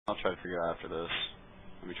I'll try to figure it out after this.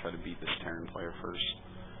 Let me try to beat this Terran player first.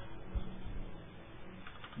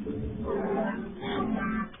 You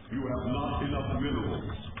have not enough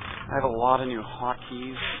minerals. I have a lot of new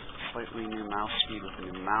hotkeys, slightly new mouse speed with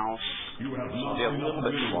a new mouse. You have not Yeah, a enough little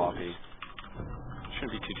bit minerals. sloppy.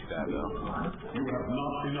 Shouldn't be too bad though. You have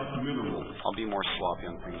not enough minerals. I'll be more sloppy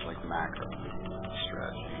on things like macro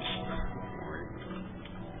strategies. Don't worry.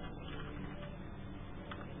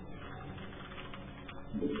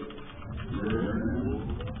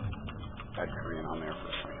 Had Korean on there for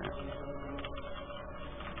a second.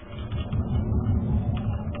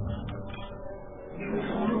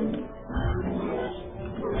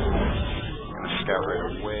 Gonna scout right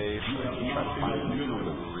away so I can try to find a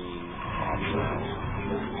marine option.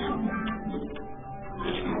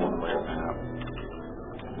 This is an old player map.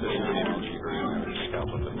 This is the MLG version of the scout,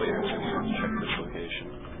 but later I'm going to have to check this location.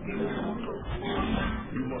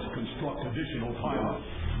 You must construct additional pilots.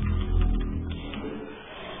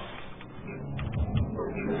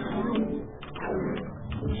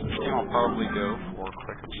 This game I'll probably go for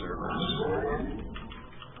quick observers.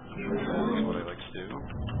 That is what I like to do.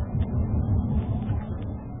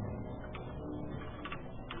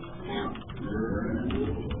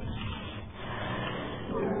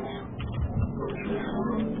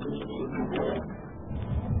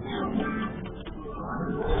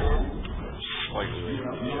 Slightly,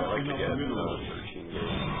 yeah, I like to get 13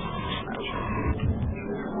 games matchup.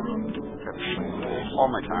 All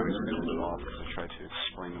my timings are a little bit off because I try to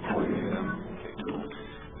explain them all. Okay, cool.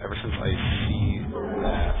 Ever since I see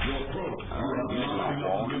that using that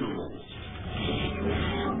wall,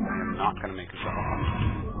 I'm not going to make a shot.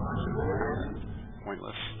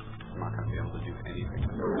 Pointless. I'm not going to be able to do anything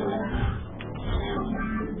with it.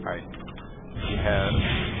 Alright. He has...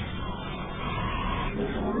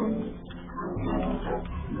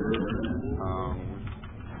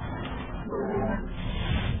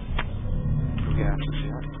 yeah,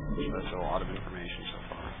 that's a lot of information so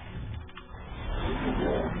far.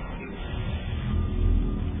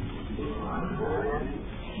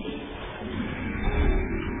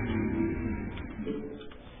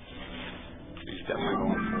 He's definitely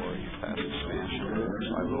going for a fast expansion,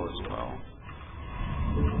 so I will as well.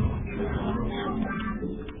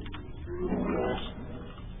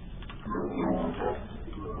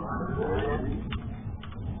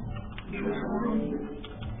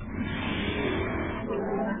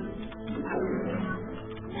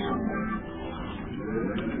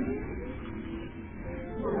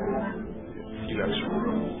 Few extra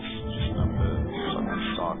rules, just enough to someone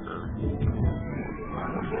stalker.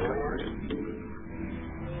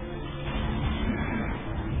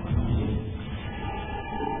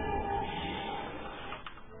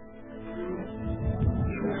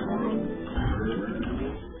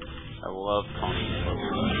 I love constant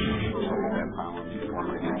focus. That pylon before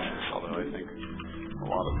my Nexus, although I think a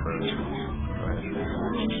lot of pros will go ahead and make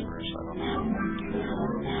Nexus first. I don't know.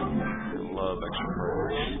 I love extra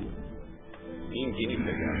pros. Being guinea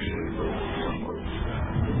pig actually.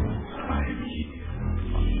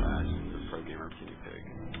 Fun fact, the pro gamer guinea pig.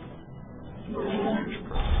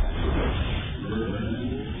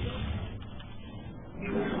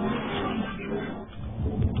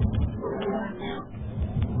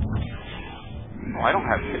 Oh, I don't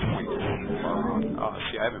have hit points.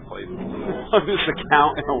 See, I haven't played on this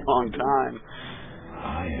account in a long time. I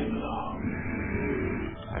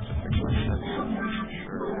have to fix my settings for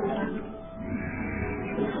sure.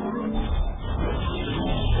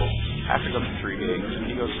 I have to go to 3 gigs. If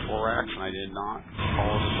he goes 4x and I did not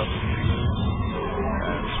follow this up with 3 gigs,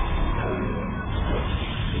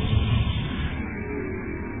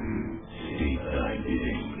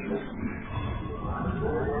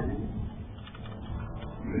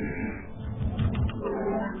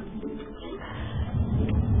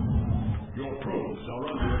 Your probes are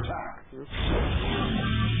under attack. Get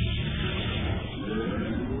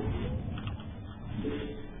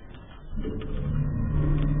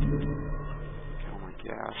all my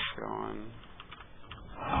gas going.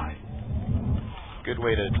 Good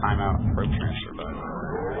way to time out probe transfer,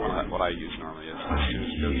 but what I use normally is as soon as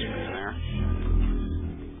it goes in there.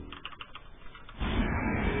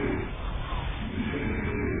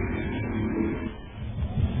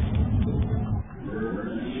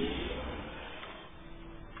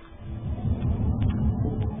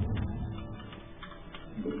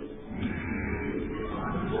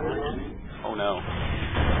 Oh no.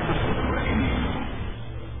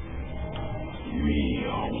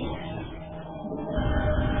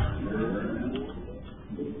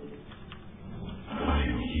 I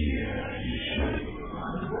am here, you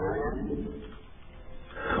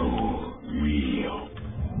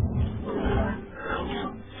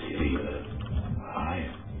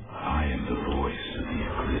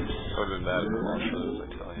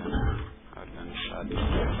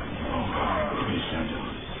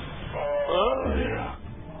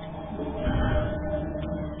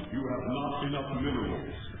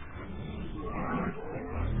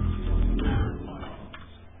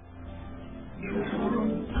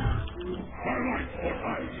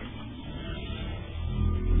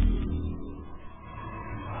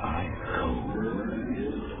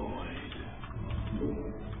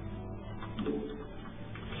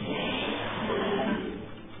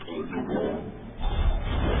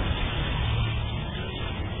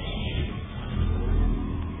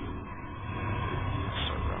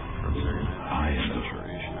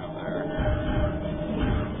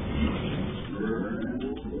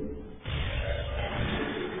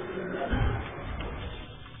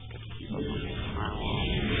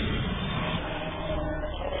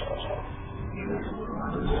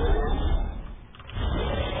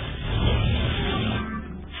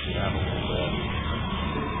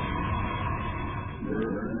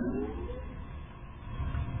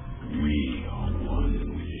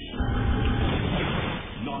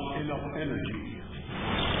energy.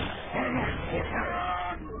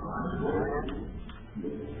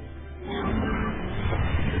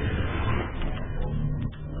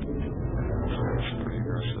 Pretty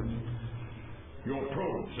aggressive. Your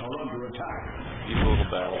probes are under attack. These little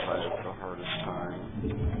battles I have the hardest time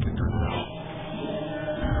figuring out.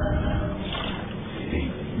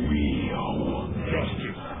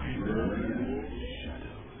 Justice.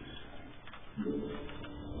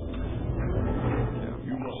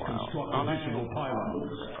 You must construct additional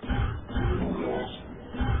pylons.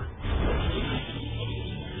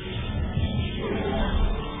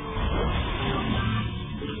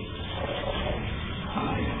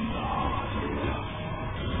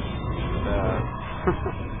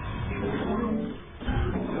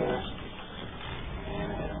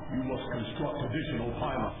 You must construct additional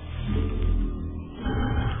pylons.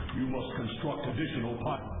 You must construct additional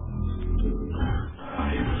pylons.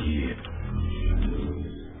 I am here.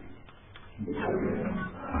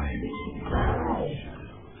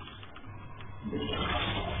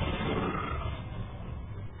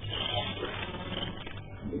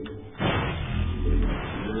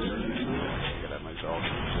 Get at my jaw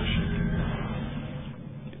position.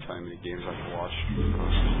 Can't tell you how many games I've watched.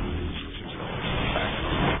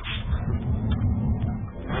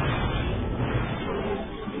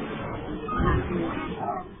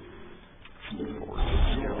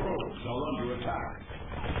 Your probes are under attack.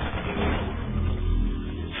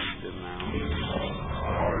 Did now.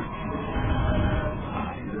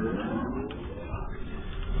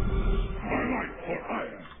 My life for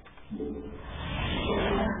hire.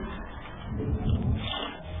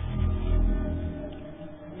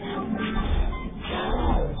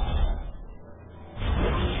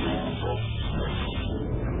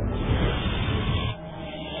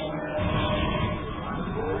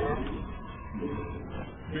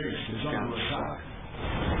 Base is under attack.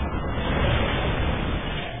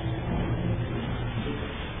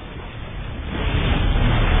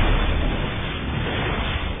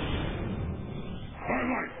 My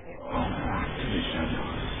life.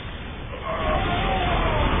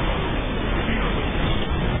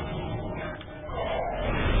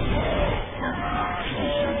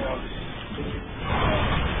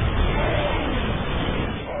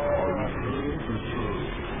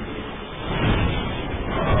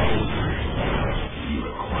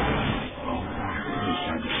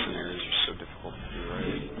 Scenarios are so difficult to do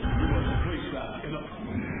right. Place that in a...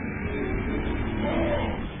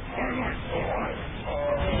 My life for hire.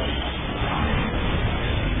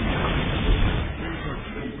 Research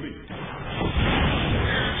complete.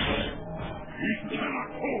 He cannot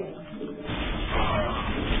hold.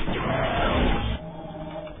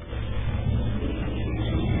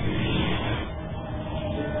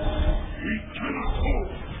 He cannot hold.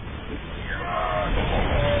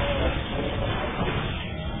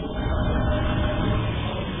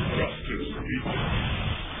 Justice equal.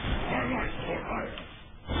 My life for hire.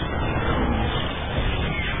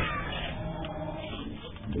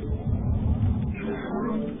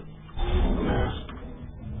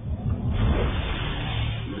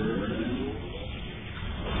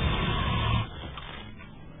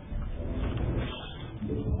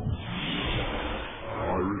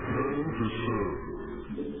 I return to serve.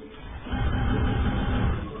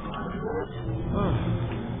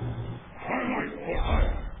 My life for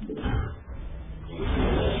hire.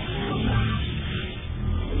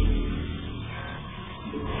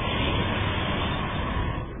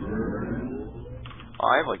 I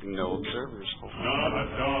have like no observers. Not a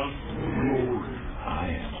done. Glory. I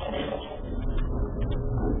am.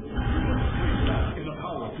 Place that in a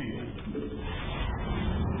power field.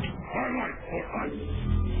 My life for hire.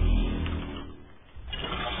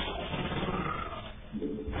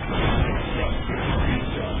 Justice be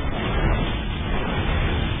done.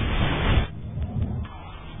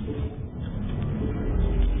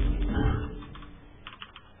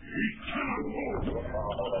 He cannot hold.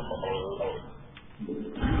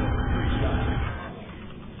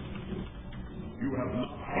 You have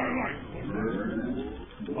not. My life.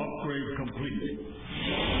 Upgrade complete.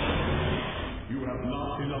 You have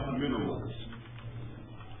not enough minerals.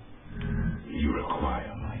 You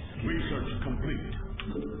require my skill. Research complete.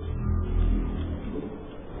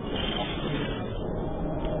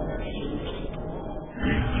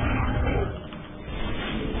 He cannot hold.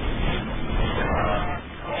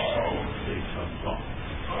 It's a thought.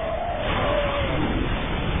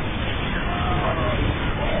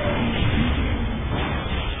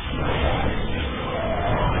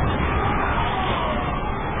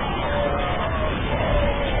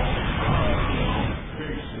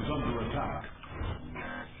 Base is under attack.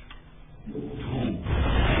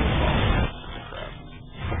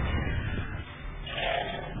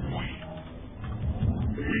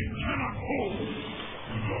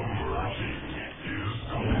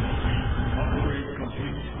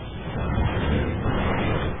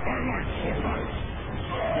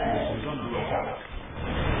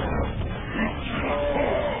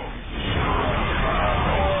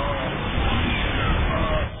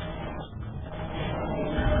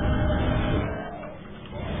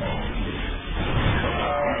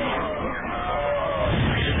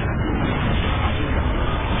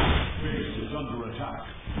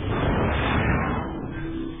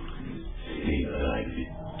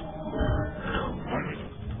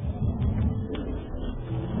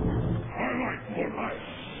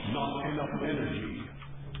 not enough energy.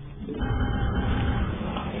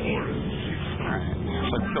 Alright,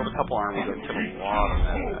 so I killed a couple armies, I killed a lot of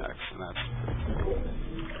medivacs, and that's...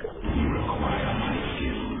 You require my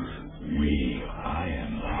skills. I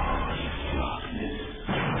am the heart of darkness.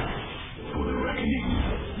 For the reckoning,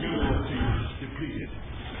 your team is defeated.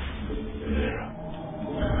 There.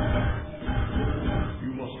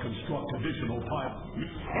 You must construct additional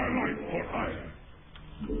pylons. I like what I am.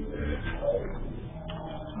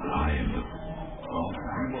 I am the...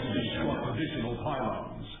 You must construct additional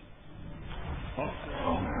pylons. To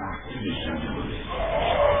the Shattered.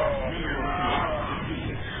 Mineral field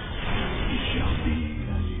defeated. It shall be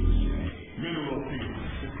as you say. Mineral field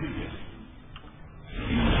defeated.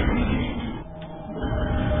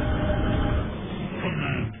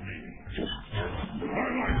 Command me. I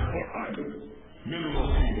like what I am. Mineral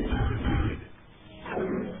field defeated.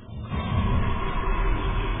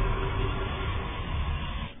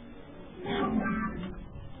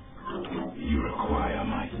 You require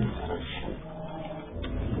my support.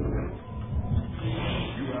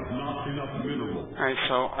 You have not enough minerals. Alright,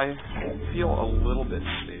 so I feel a little bit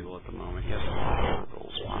stable at the moment. He has a lot of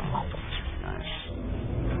orbitals. Wow, that's nice.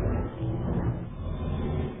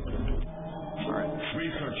 Alright.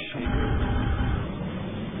 Research.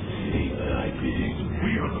 See thy bidding.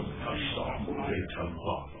 We are the Passam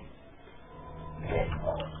Bottom.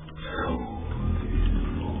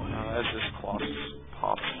 Now as this Colossus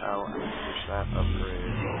pops out and finish that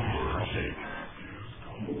upgrade,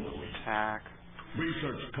 attack.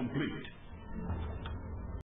 Research complete.